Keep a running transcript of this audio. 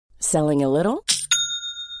Selling a little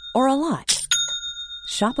or a lot?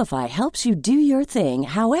 Shopify helps you do your thing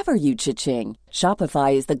however you cha-ching.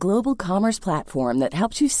 Shopify is the global commerce platform that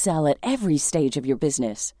helps you sell at every stage of your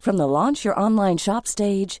business. From the launch your online shop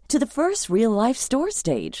stage to the first real-life store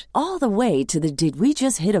stage, all the way to the did we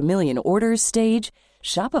just hit a million orders stage.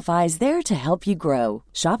 Shopify is there to help you grow.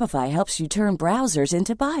 Shopify helps you turn browsers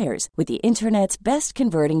into buyers with the internet's best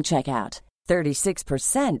converting checkout.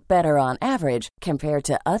 36% better on average compared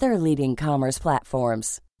to other leading commerce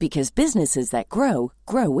platforms. Because businesses that grow,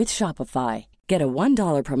 grow with Shopify. Get a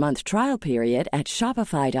 $1 per month trial period at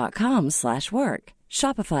shopify.com/work.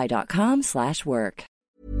 Shopify.com/work.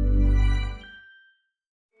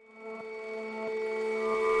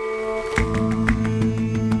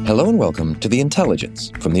 Hello and welcome to The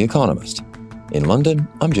Intelligence from The Economist. In London,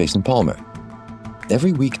 I'm Jason Palmer.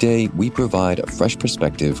 Every weekday, we provide a fresh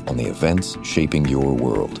perspective on the events shaping your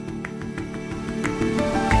world.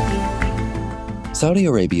 Saudi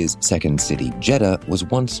Arabia's second city, Jeddah, was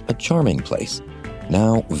once a charming place.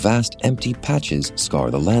 Now, vast empty patches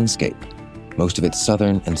scar the landscape. Most of its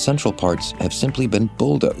southern and central parts have simply been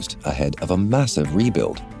bulldozed ahead of a massive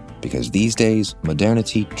rebuild, because these days,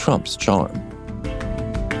 modernity trumps charm.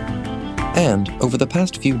 And over the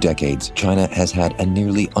past few decades, China has had a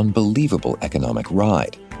nearly unbelievable economic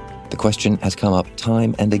ride. The question has come up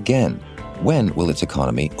time and again: when will its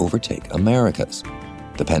economy overtake America's?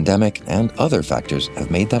 The pandemic and other factors have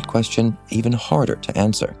made that question even harder to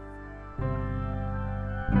answer.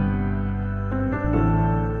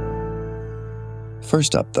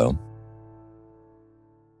 First up, though,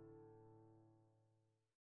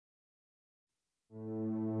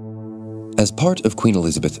 as part of Queen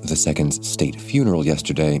Elizabeth II's state funeral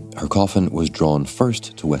yesterday, her coffin was drawn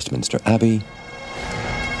first to Westminster Abbey,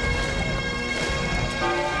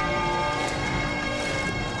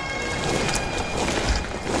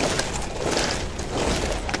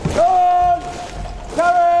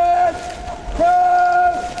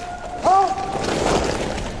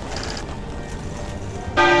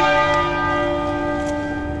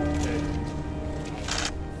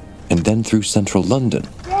 and then through central London.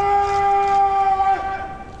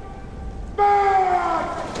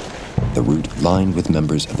 The route lined with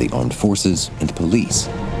members of the armed forces and police.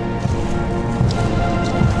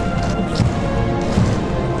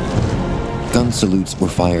 Gun salutes were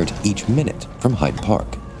fired each minute from Hyde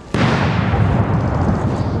Park.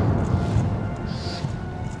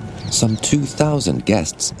 Some 2,000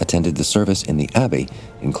 guests attended the service in the Abbey,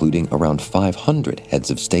 including around 500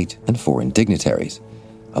 heads of state and foreign dignitaries.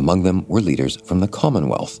 Among them were leaders from the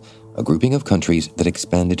Commonwealth, a grouping of countries that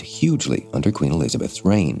expanded hugely under Queen Elizabeth's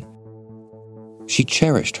reign. She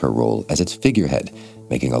cherished her role as its figurehead,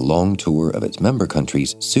 making a long tour of its member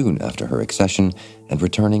countries soon after her accession and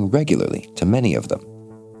returning regularly to many of them.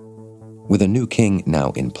 With a new king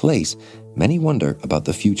now in place, many wonder about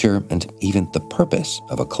the future and even the purpose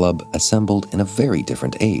of a club assembled in a very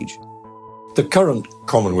different age. The current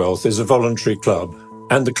Commonwealth is a voluntary club,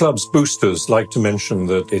 and the club's boosters like to mention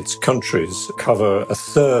that its countries cover a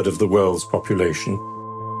third of the world's population.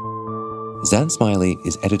 Zan Smiley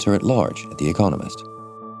is editor-at-large at The Economist.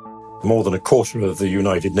 More than a quarter of the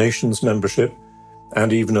United Nations membership,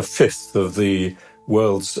 and even a fifth of the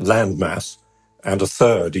world's landmass, and a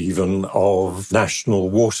third even of national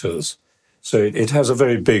waters. So it has a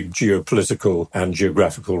very big geopolitical and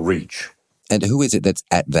geographical reach. And who is it that's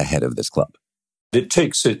at the head of this club? It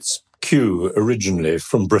takes its cue originally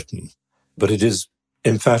from Britain, but it is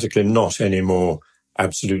emphatically not anymore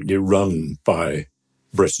absolutely run by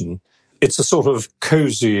Britain. It's a sort of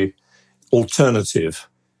cosy alternative,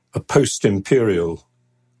 a post-imperial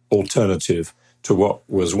alternative to what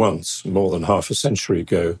was once, more than half a century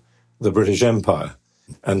ago, the British Empire.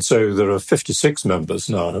 And so there are 56 members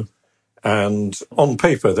now, and on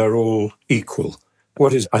paper they're all equal.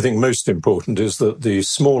 What is, I think, most important is that the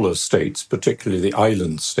smaller states, particularly the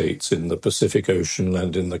island states in the Pacific Ocean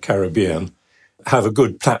and in the Caribbean, have a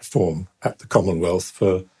good platform at the Commonwealth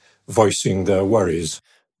for voicing their worries.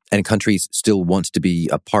 And countries still want to be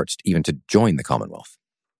a part, even to join the Commonwealth.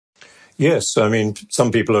 Yes, I mean,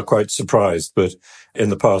 some people are quite surprised, but in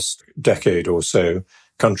the past decade or so,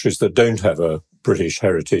 countries that don't have a British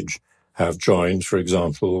heritage have joined, for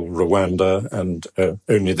example, Rwanda and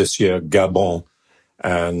only this year, Gabon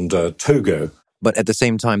and Togo. But at the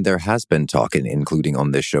same time, there has been talk, including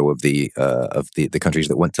on this show, of the countries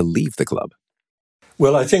that want to leave the club.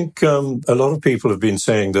 Well, I think a lot of people have been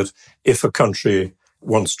saying that if a country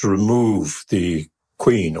wants to remove the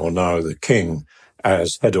Queen, or now the King,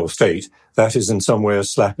 as head of state, that is in some way a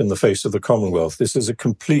slap in the face of the Commonwealth. This is a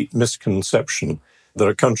complete misconception. There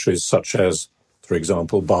are countries such as, for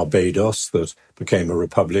example, Barbados, that became a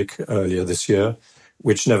republic earlier this year,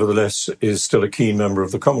 which nevertheless is still a key member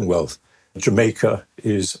of the Commonwealth. Jamaica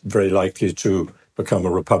is very likely to become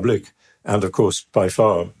a republic. And of course, by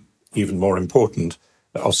far, even more important,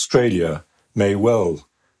 Australia may well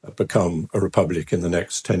become a republic in the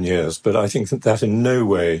next 10 years. But I think that in no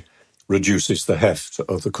way reduces the heft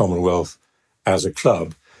of the Commonwealth as a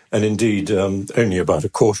club. And indeed, only about a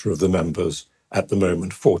quarter of the members at the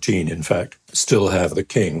moment, 14 in fact, still have the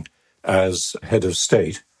king as head of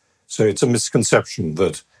state. So it's a misconception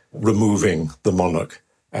that removing the monarch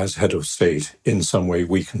as head of state in some way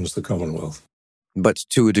weakens the Commonwealth. But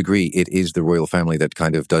to a degree, it is the royal family that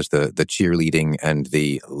kind of does the cheerleading and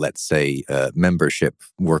the, let's say, membership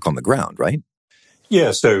work on the ground, right?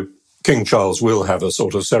 Yeah, so King Charles will have a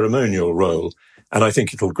sort of ceremonial role, and I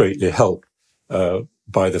think it'll greatly help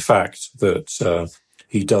by the fact that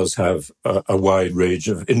he does have a wide range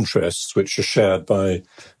of interests which are shared by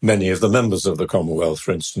many of the members of the Commonwealth.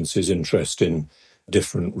 For instance, his interest in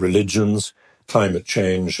different religions, climate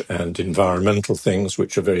change and environmental things,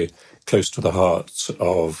 which are very close to the hearts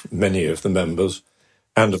of many of the members.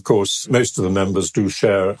 And of course, most of the members do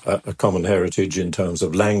share a common heritage in terms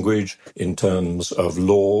of language, in terms of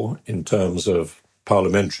law, in terms of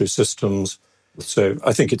parliamentary systems. So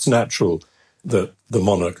I think it's natural that the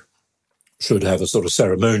monarch should have a sort of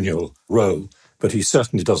ceremonial role, but he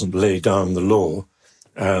certainly doesn't lay down the law,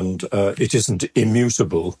 and it isn't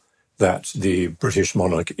immutable that the British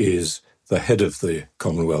monarch is the head of the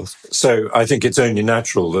Commonwealth. So I think it's only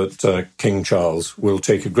natural that King Charles will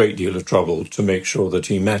take a great deal of trouble to make sure that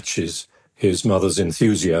he matches his mother's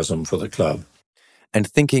enthusiasm for the club. And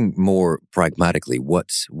thinking more pragmatically,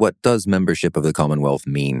 what does membership of the Commonwealth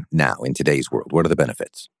mean now in today's world? What are the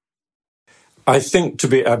benefits? I think, to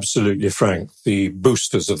be absolutely frank, the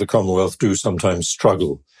boosters of the Commonwealth do sometimes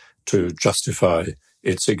struggle to justify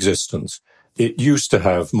its existence. It used to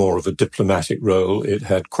have more of a diplomatic role. It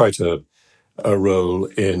had quite a role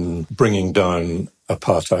in bringing down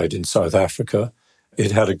apartheid in South Africa.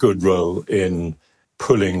 It had a good role in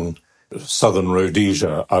pulling southern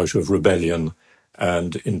Rhodesia out of rebellion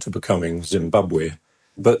and into becoming Zimbabwe.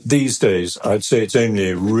 But these days, I'd say its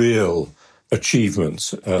only real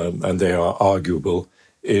achievements, and they are arguable,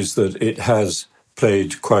 is that it has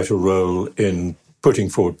played quite a role in putting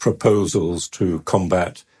forward proposals to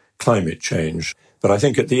combat climate change. But I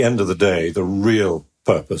think at the end of the day, the real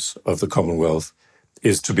purpose of the Commonwealth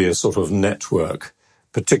is to be a sort of network,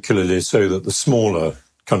 particularly so that the smaller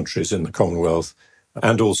countries in the Commonwealth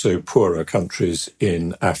and also poorer countries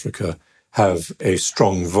in Africa have a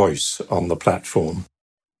strong voice on the platform.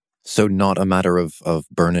 So not a matter of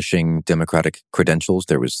burnishing democratic credentials.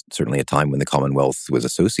 There was certainly a time when the Commonwealth was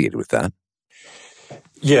associated with that.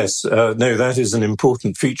 Yes, no, that is an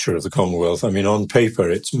important feature of the Commonwealth. I mean, on paper,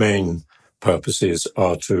 its main purposes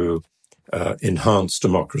are to enhance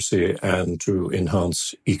democracy and to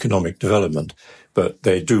enhance economic development. But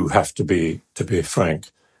they do have to be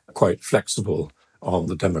frank, quite flexible on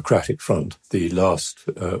the democratic front. The last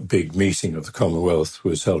big meeting of the Commonwealth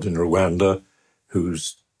was held in Rwanda,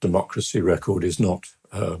 whose democracy record is not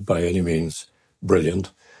by any means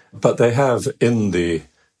brilliant. But they have, in the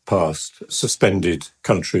past, suspended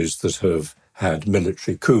countries that have had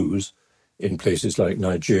military coups in places like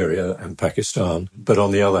Nigeria and Pakistan. But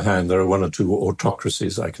on the other hand, there are one or two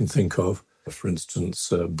autocracies I can think of. For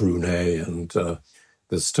instance, Brunei, and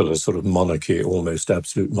there's still a sort of monarchy, almost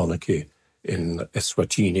absolute monarchy, in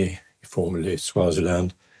Eswatini, formerly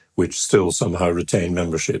Swaziland, which still somehow retain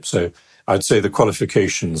membership. So I'd say the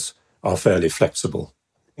qualifications are fairly flexible.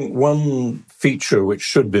 One feature which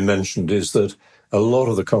should be mentioned is that a lot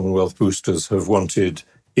of the Commonwealth boosters have wanted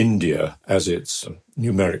India, as its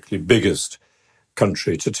numerically biggest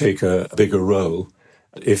country, to take a bigger role.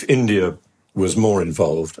 If India was more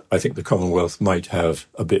involved, I think the Commonwealth might have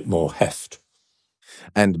a bit more heft.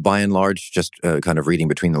 And by and large, just kind of reading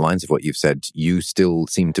between the lines of what you've said, you still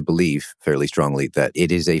seem to believe fairly strongly that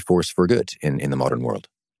it is a force for good in the modern world.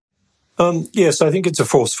 Yes, I think it's a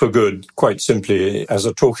force for good, quite simply, as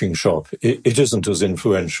a talking shop. It isn't as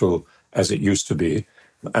influential as it used to be,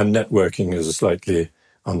 and networking is a slightly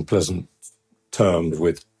unpleasant term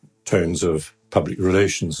with tones of public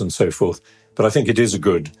relations and so forth. But I think it is a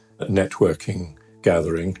good networking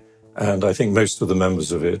gathering, and I think most of the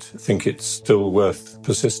members of it think it's still worth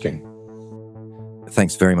persisting.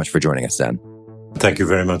 Thanks very much for joining us, Dan. Thank you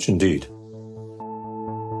very much indeed.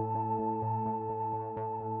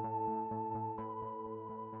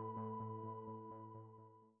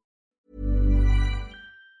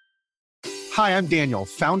 Hi, I'm Daniel,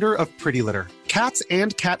 founder of Pretty Litter. Cats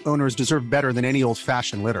and cat owners deserve better than any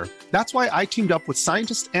old-fashioned litter. That's why I teamed up with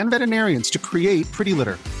scientists and veterinarians to create Pretty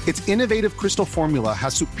Litter. Its innovative crystal formula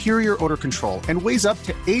has superior odor control and weighs up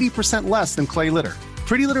to 80% less than clay litter.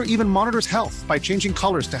 Pretty Litter even monitors health by changing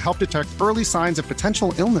colors to help detect early signs of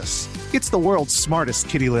potential illness. It's the world's smartest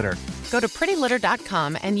kitty litter. Go to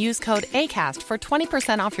prettylitter.com and use code ACAST for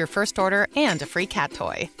 20% off your first order and a free cat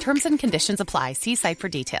toy. Terms and conditions apply. See site for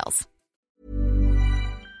details.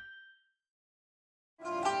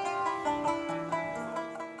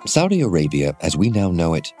 Saudi Arabia, as we now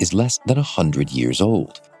know it, is less than 100 years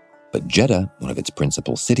old. But Jeddah, one of its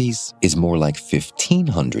principal cities, is more like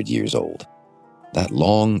 1,500 years old. That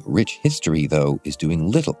long, rich history, though, is doing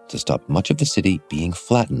little to stop much of the city being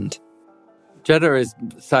flattened. Jeddah is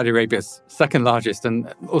Saudi Arabia's second largest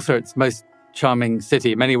and also its most charming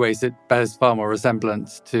city. In many ways, it bears far more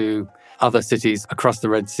resemblance to other cities across the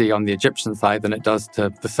Red Sea on the Egyptian side than it does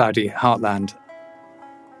to the Saudi heartland.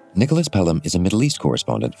 Nicholas Pelham is a Middle East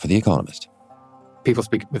correspondent for The Economist. People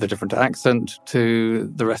speak with a different accent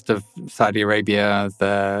to the rest of Saudi Arabia.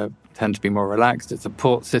 They tend to be more relaxed. It's a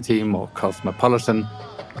port city, more cosmopolitan.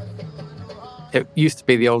 It used to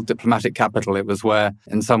be the old diplomatic capital. It was where,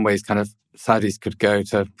 in some ways, kind of Saudis could go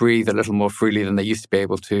to breathe a little more freely than they used to be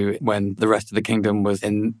able to when the rest of the kingdom was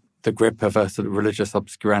in the grip of a sort of religious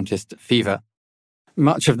obscurantist fever.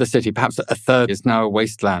 Much of the city, perhaps a third, is now a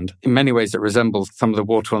wasteland. In many ways, it resembles some of the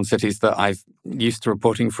war-torn cities that I've used to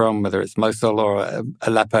reporting from, whether it's Mosul or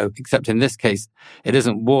Aleppo, except in this case, it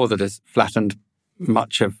isn't war that has flattened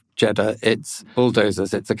much of Jeddah. It's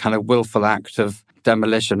bulldozers. It's a kind of willful act of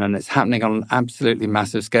demolition, and it's happening on an absolutely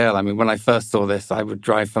massive scale. I mean, when I first saw this, I would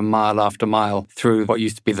drive for mile after mile through what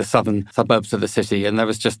used to be the southern suburbs of the city, and there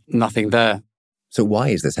was just nothing there. So why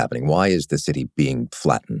is this happening? Why is the city being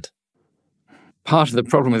flattened? Part of the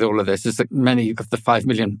problem with all of this is that many of the 5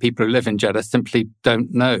 million people who live in Jeddah simply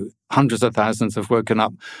don't know. Hundreds of thousands have woken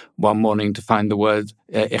up one morning to find the word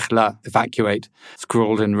ikhla, evacuate,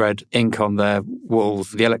 scrawled in red ink on their walls.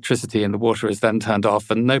 The electricity and the water is then turned off,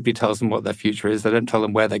 and nobody tells them what their future is. They don't tell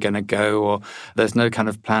them where they're going to go, or there's no kind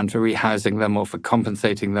of plan for rehousing them or for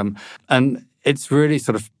compensating them. And it's really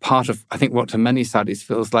sort of part of, I think, what to many Saudis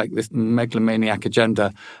feels like this megalomaniac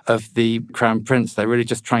agenda of the Crown Prince. They're really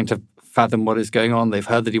just trying to fathom what is going on. They've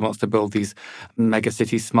heard that he wants to build these mega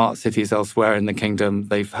cities, smart cities elsewhere in the kingdom.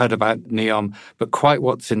 They've heard about NEOM, but quite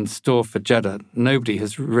what's in store for Jeddah, nobody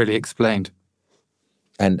has really explained.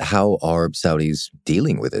 And how are Saudis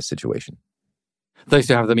dealing with this situation? Those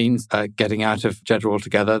who have the means are getting out of Jeddah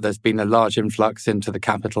altogether. There's been a large influx into the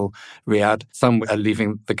capital, Riyadh. Some are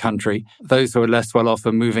leaving the country. Those who are less well off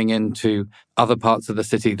are moving into other parts of the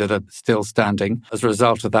city that are still standing. As a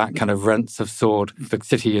result of that, kind of rents have soared. The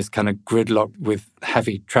city is kind of gridlocked with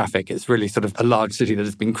heavy traffic. It's really sort of a large city that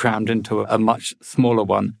has been crammed into a much smaller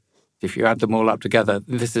one. If you add them all up together,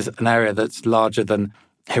 this is an area that's larger than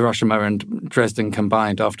Hiroshima and Dresden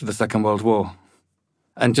combined after the Second World War.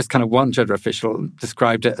 And just kind of one Jeddah official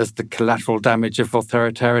described it as the collateral damage of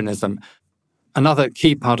authoritarianism. Another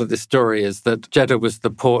key part of this story is that Jeddah was the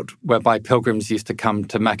port whereby pilgrims used to come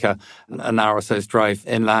to Mecca, an hour or so's drive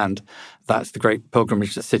inland. That's the great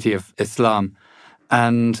pilgrimage city of Islam.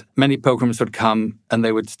 And many pilgrims would come and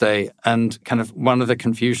they would stay. And kind of one of the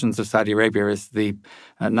confusions of Saudi Arabia is the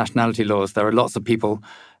nationality laws. There are lots of people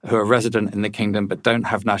who are resident in the kingdom but don't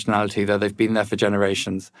have nationality, though they've been there for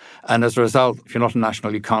generations. And as a result, if you're not a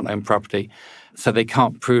national, you can't own property. So they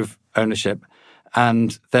can't prove ownership.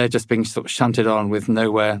 And they're just being sort of shunted on with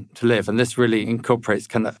nowhere to live. And this really incorporates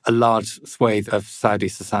kind of a large swathe of Saudi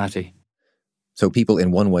society. So people in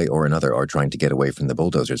one way or another are trying to get away from the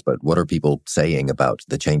bulldozers, but what are people saying about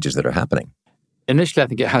the changes that are happening? Initially, I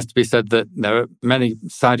think it has to be said that there are many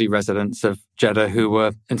Saudi residents of Jeddah who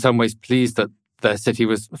were in some ways pleased that their city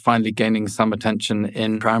was finally gaining some attention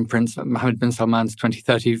in Crown Prince Mohammed bin Salman's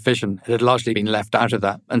 2030 vision. It had largely been left out of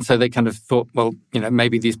that. And so they kind of thought, well,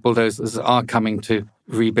 maybe these bulldozers are coming to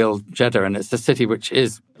rebuild Jeddah. And it's a city which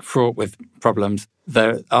is fraught with problems.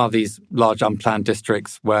 There are these large unplanned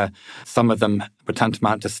districts where some of them were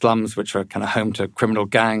tantamount to slums, which are kind of home to criminal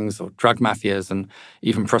gangs or drug mafias and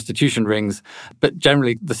even prostitution rings. But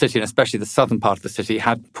generally, the city, and especially the southern part of the city,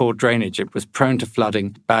 had poor drainage. It was prone to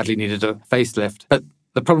flooding, badly needed a facelift. But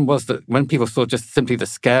the problem was that when people saw just simply the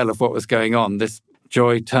scale of what was going on, this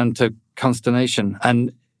joy turned to consternation.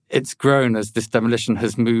 And it's grown as this demolition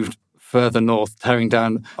has moved further north, tearing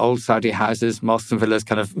down old Saudi houses, mosques and villas,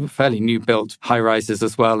 kind of fairly new-built high-rises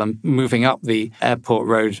as well, and moving up the airport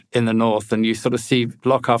road in the north. And you sort of see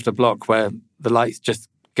block after block where the lights just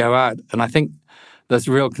go out. And I think There's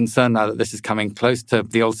real concern now that this is coming close to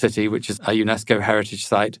the old city, which is a UNESCO heritage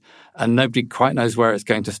site, and nobody quite knows where it's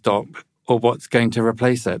going to stop or what's going to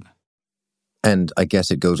replace it. And I guess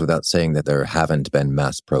it goes without saying that there haven't been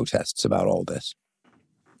mass protests about all this.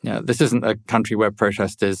 Yeah, this isn't a country where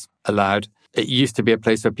protest is allowed. It used to be a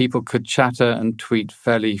place where people could chatter and tweet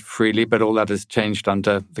fairly freely, but all that has changed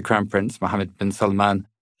under the Crown Prince, Mohammed bin Salman.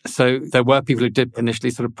 So there were people who did initially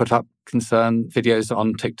sort of put up concern videos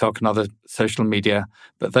on TikTok and other social media,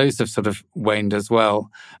 but those have sort of waned as well.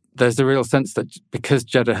 There's a real sense that because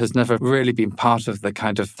Jeddah has never really been part of the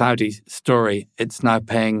kind of Saudi story, it's now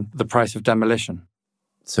paying the price of demolition.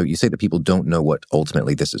 So you say that people don't know what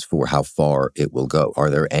ultimately this is for, how far it will go. Are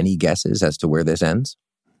there any guesses as to where this ends?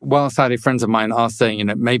 Well, Saudi friends of mine are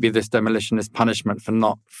saying, maybe this demolition is punishment for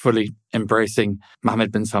not fully embracing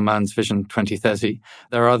Mohammed bin Salman's Vision 2030.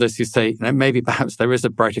 There are others who say, maybe perhaps there is a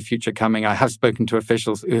brighter future coming. I have spoken to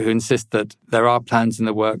officials who insist that there are plans in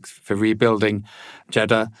the works for rebuilding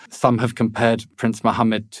Jeddah. Some have compared Prince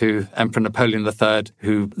Mohammed to Emperor Napoleon III,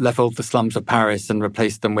 who leveled the slums of Paris and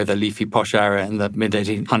replaced them with a leafy posh area in the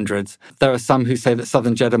mid-1800s. There are some who say that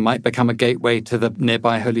southern Jeddah might become a gateway to the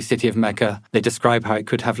nearby holy city of Mecca. They describe how it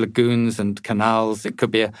could have lagoons and canals. It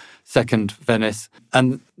could be a second Venice.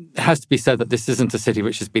 And it has to be said that this isn't a city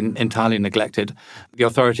which has been entirely neglected. The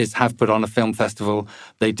authorities have put on a film festival.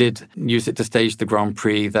 They did use it to stage the Grand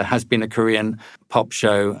Prix. There has been a Korean pop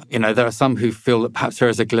show. There are some who feel that perhaps there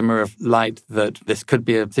is a glimmer of light that this could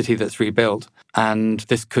be a city that's rebuilt, and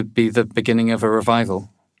this could be the beginning of a revival.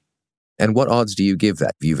 And what odds do you give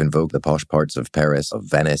that? You've invoked the posh parts of Paris, of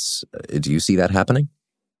Venice. Do you see that happening?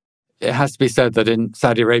 It has to be said that in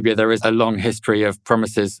Saudi Arabia, there is a long history of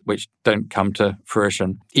promises which don't come to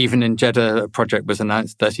fruition. Even in Jeddah, a project was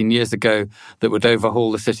announced 13 years ago that would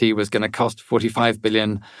overhaul the city, was going to cost $45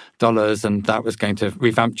 billion, and that was going to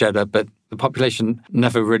revamp Jeddah. But the population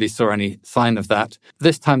never really saw any sign of that.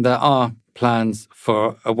 This time there are plans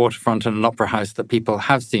for a waterfront and an opera house that people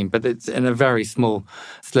have seen, but it's in a very small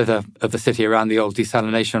slither of the city around the old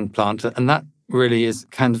desalination plant. And that really is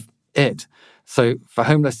kind of it. So for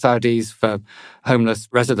homeless Saudis, for homeless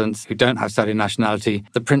residents who don't have Saudi nationality,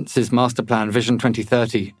 the Prince's master plan, Vision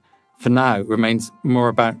 2030, for now remains more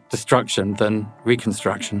about destruction than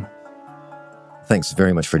reconstruction. Thanks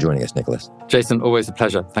very much for joining us, Nicholas. Jason, always a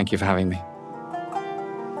pleasure. Thank you for having me.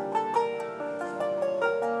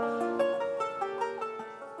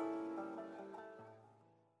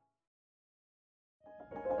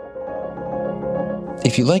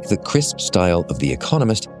 If you like the crisp style of The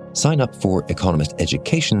Economist, sign up for Economist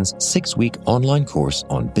Education's 6-week online course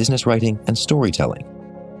on business writing and storytelling.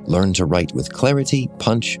 Learn to write with clarity,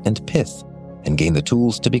 punch, and pith, and gain the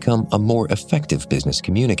tools to become a more effective business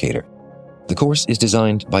communicator. The course is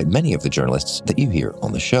designed by many of the journalists that you hear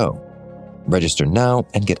on the show. Register now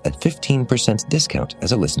and get a 15% discount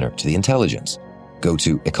as a listener to The Intelligence. Go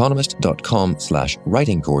to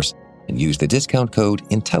economist.com/writing course and use the discount code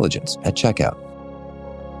INTELLIGENCE at checkout.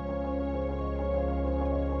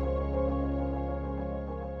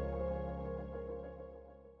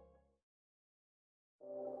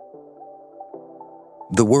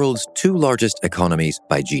 The world's two largest economies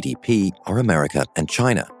by GDP are America and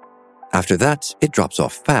China. After that, it drops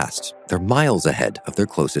off fast. They're miles ahead of their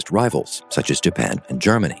closest rivals, such as Japan and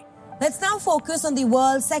Germany. Let's now focus on the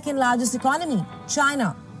world's second largest economy,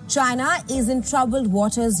 China. China is in troubled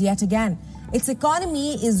waters yet again. Its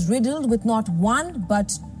economy is riddled with not one,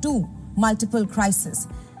 but two multiple crises.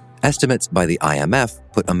 Estimates by the IMF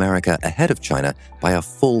put America ahead of China by a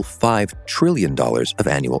full $5 trillion of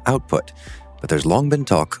annual output. But there's long been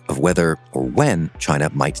talk of whether or when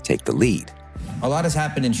China might take the lead. A lot has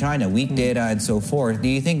happened in China, weak data and so forth. Do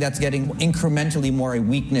you think that's getting incrementally more a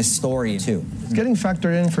weakness story too? It's getting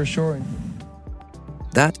factored in for sure.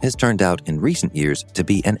 That has turned out in recent years to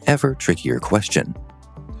be an ever trickier question.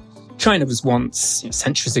 China was once,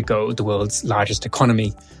 centuries ago, the world's largest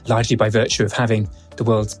economy, largely by virtue of having the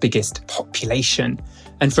world's biggest population.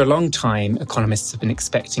 And for a long time, economists have been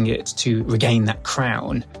expecting it to regain that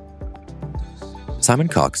crown. Simon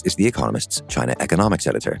Cox is The Economist's China economics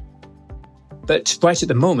editor. But right at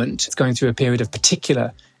the moment, it's going through a period of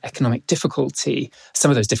particular economic difficulty.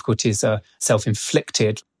 Some of those difficulties are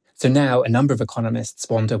self-inflicted. So now a number of economists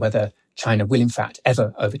wonder whether China will in fact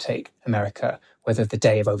ever overtake America, whether the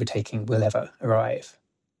day of overtaking will ever arrive.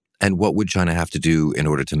 And what would China have to do in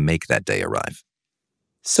order to make that day arrive?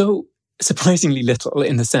 So surprisingly little,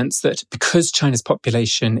 in the sense that because China's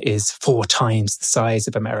population is 4 times the size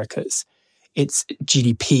of America's, its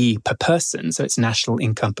GDP per person, so its national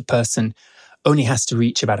income per person, only has to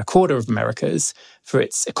reach about a quarter of America's for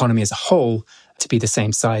its economy as a whole to be the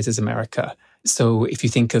same size as America. So if you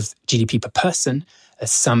think of GDP per person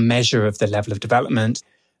as some measure of the level of development,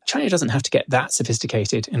 China doesn't have to get that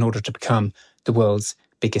sophisticated in order to become the world's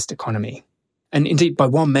biggest economy. And indeed, by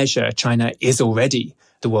one measure, China is already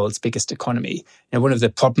the world's biggest economy. Now, one of the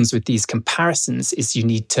problems with these comparisons is you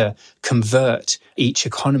need to convert each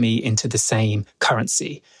economy into the same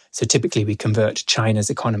currency. So typically we convert China's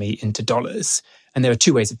economy into dollars. And there are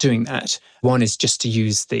two ways of doing that. One is just to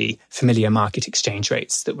use the familiar market exchange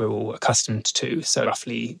rates that we're all accustomed to, so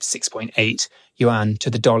roughly 6.8 yuan to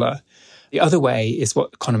the dollar. The other way is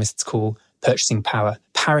what economists call purchasing power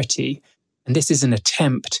parity. And this is an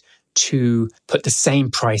attempt to put the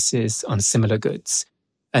same prices on similar goods.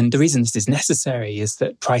 And the reason this is necessary is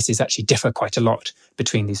that prices actually differ quite a lot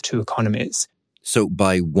between these two economies. So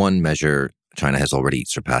by one measure, China has already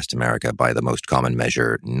surpassed America. By the most common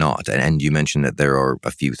measure, not. And you mentioned that there are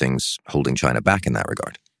a few things holding China back in that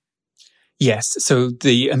regard. Yes. So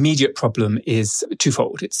the immediate problem is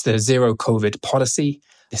twofold. It's the zero COVID policy.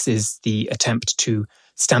 This is the attempt to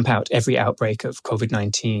stamp out every outbreak of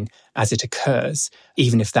COVID-19 as it occurs,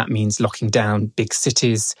 even if that means locking down big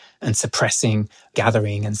cities and suppressing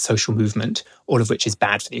gathering and social movement, all of which is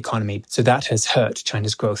bad for the economy. So that has hurt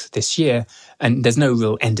China's growth this year, and there's no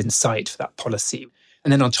real end in sight for that policy.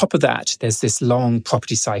 And then on top of that, there's this long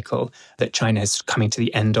property cycle that China is coming to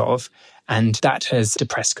the end of, and that has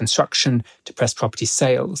depressed construction, depressed property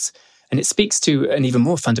sales. And it speaks to an even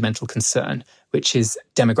more fundamental concern, which is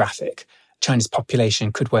demographic. China's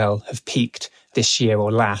population could well have peaked this year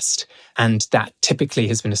or last, and that typically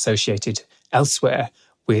has been associated elsewhere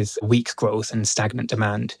with weak growth and stagnant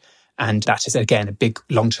demand. And that is, again, a big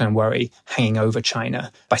long-term worry hanging over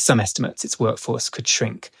China. By some estimates, its workforce could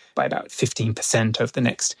shrink by about 15% over the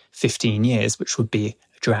next 15 years, which would be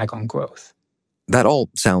a drag on growth. That all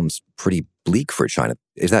sounds pretty bleak for China.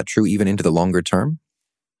 Is that true even into the longer term?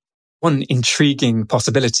 One intriguing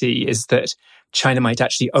possibility is that China might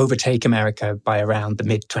actually overtake America by around the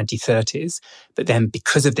mid-2030s, but then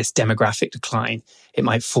because of this demographic decline, it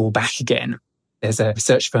might fall back again. There's a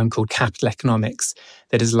research firm called Capital Economics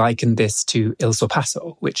that has likened this to Il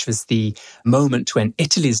Sorpasso, which was the moment when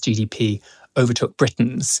Italy's GDP overtook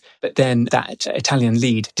Britain's, but then that Italian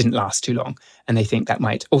lead didn't last too long. And they think that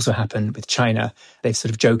might also happen with China. They've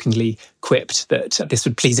sort of jokingly quipped that this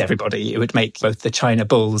would please everybody. It would make both the China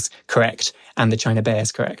bulls correct and the China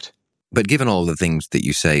bears correct. But given all the things that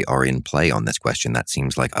you say are in play on this question, that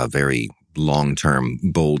seems like a very long-term,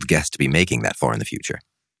 bold guess to be making that far in the future.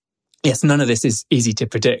 Yes, none of this is easy to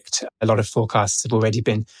predict. A lot of forecasts have already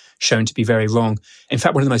been shown to be very wrong. In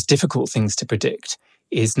fact, one of the most difficult things to predict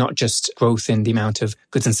is not just growth in the amount of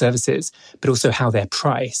goods and services, but also how they're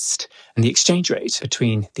priced and the exchange rate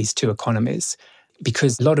between these two economies.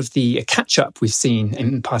 Because a lot of the catch-up we've seen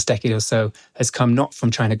in the past decade or so has come not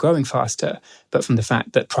from China growing faster, but from the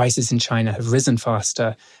fact that prices in China have risen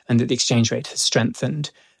faster and that the exchange rate has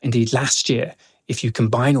strengthened. Indeed, last year, if you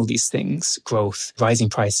combine all these things, growth, rising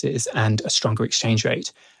prices, and a stronger exchange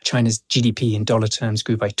rate, China's GDP in dollar terms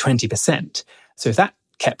grew by 20%. So if that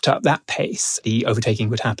kept up that pace, the overtaking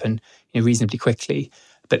would happen reasonably quickly.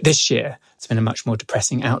 But this year, it's been a much more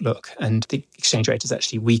depressing outlook, and the exchange rate has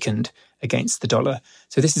actually weakened against the dollar.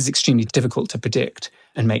 So this is extremely difficult to predict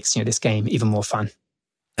and makes this game even more fun.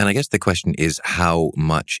 And I guess the question is how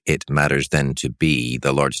much it matters then to be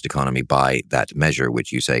the largest economy by that measure,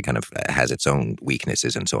 which you say kind of has its own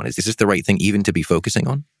weaknesses and so on. Is this the right thing even to be focusing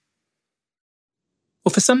on?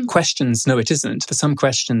 Well, for some questions, no, it isn't. For some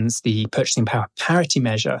questions, the purchasing power parity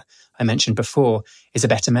measure I mentioned before is a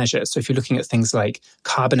better measure. So if you're looking at things like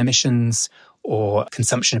carbon emissions or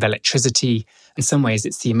consumption of electricity, in some ways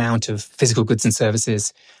it's the amount of physical goods and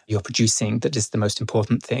services you're producing that is the most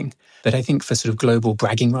important thing. But I think for sort of global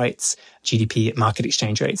bragging rights, GDP at market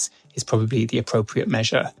exchange rates is probably the appropriate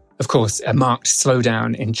measure. Of course, a marked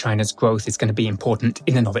slowdown in China's growth is going to be important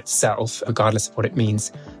in and of itself, regardless of what it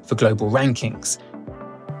means for global rankings.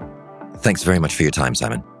 Thanks very much for your time,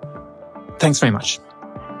 Simon. Thanks very much.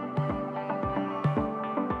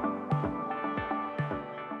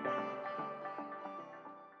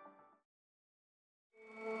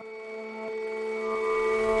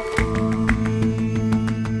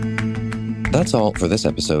 That's all for this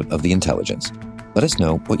episode of The Intelligence. Let us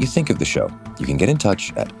know what you think of the show. You can get in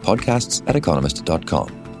touch at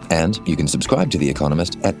podcasts@economist.com. And you can subscribe to The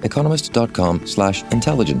Economist at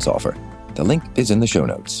economist.com/intelligence offer. The link is in the show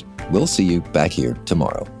notes. We'll see you back here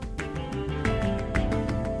tomorrow.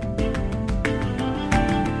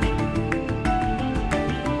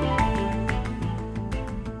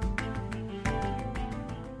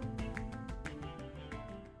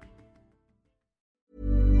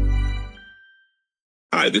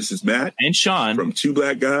 Hi, this is Matt and Sean from Two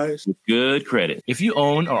Black Guys with Good Credit. If you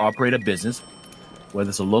own or operate a business,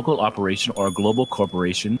 whether it's a local operation or a global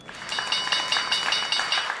corporation,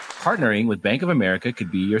 partnering with Bank of America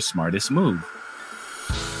could be your smartest move.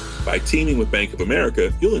 By teaming with Bank of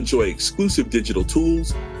America, you'll enjoy exclusive digital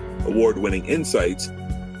tools, award-winning insights,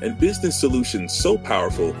 and business solutions so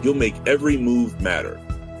powerful you'll make every move matter.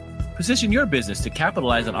 Position your business to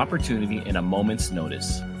capitalize on opportunity in a moment's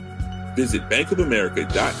notice. Visit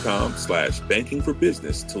bankofamerica.com/banking for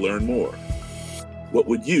business to learn more. What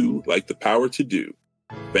would you like the power to do?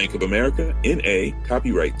 Bank of America, N.A.,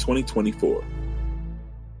 copyright 2024.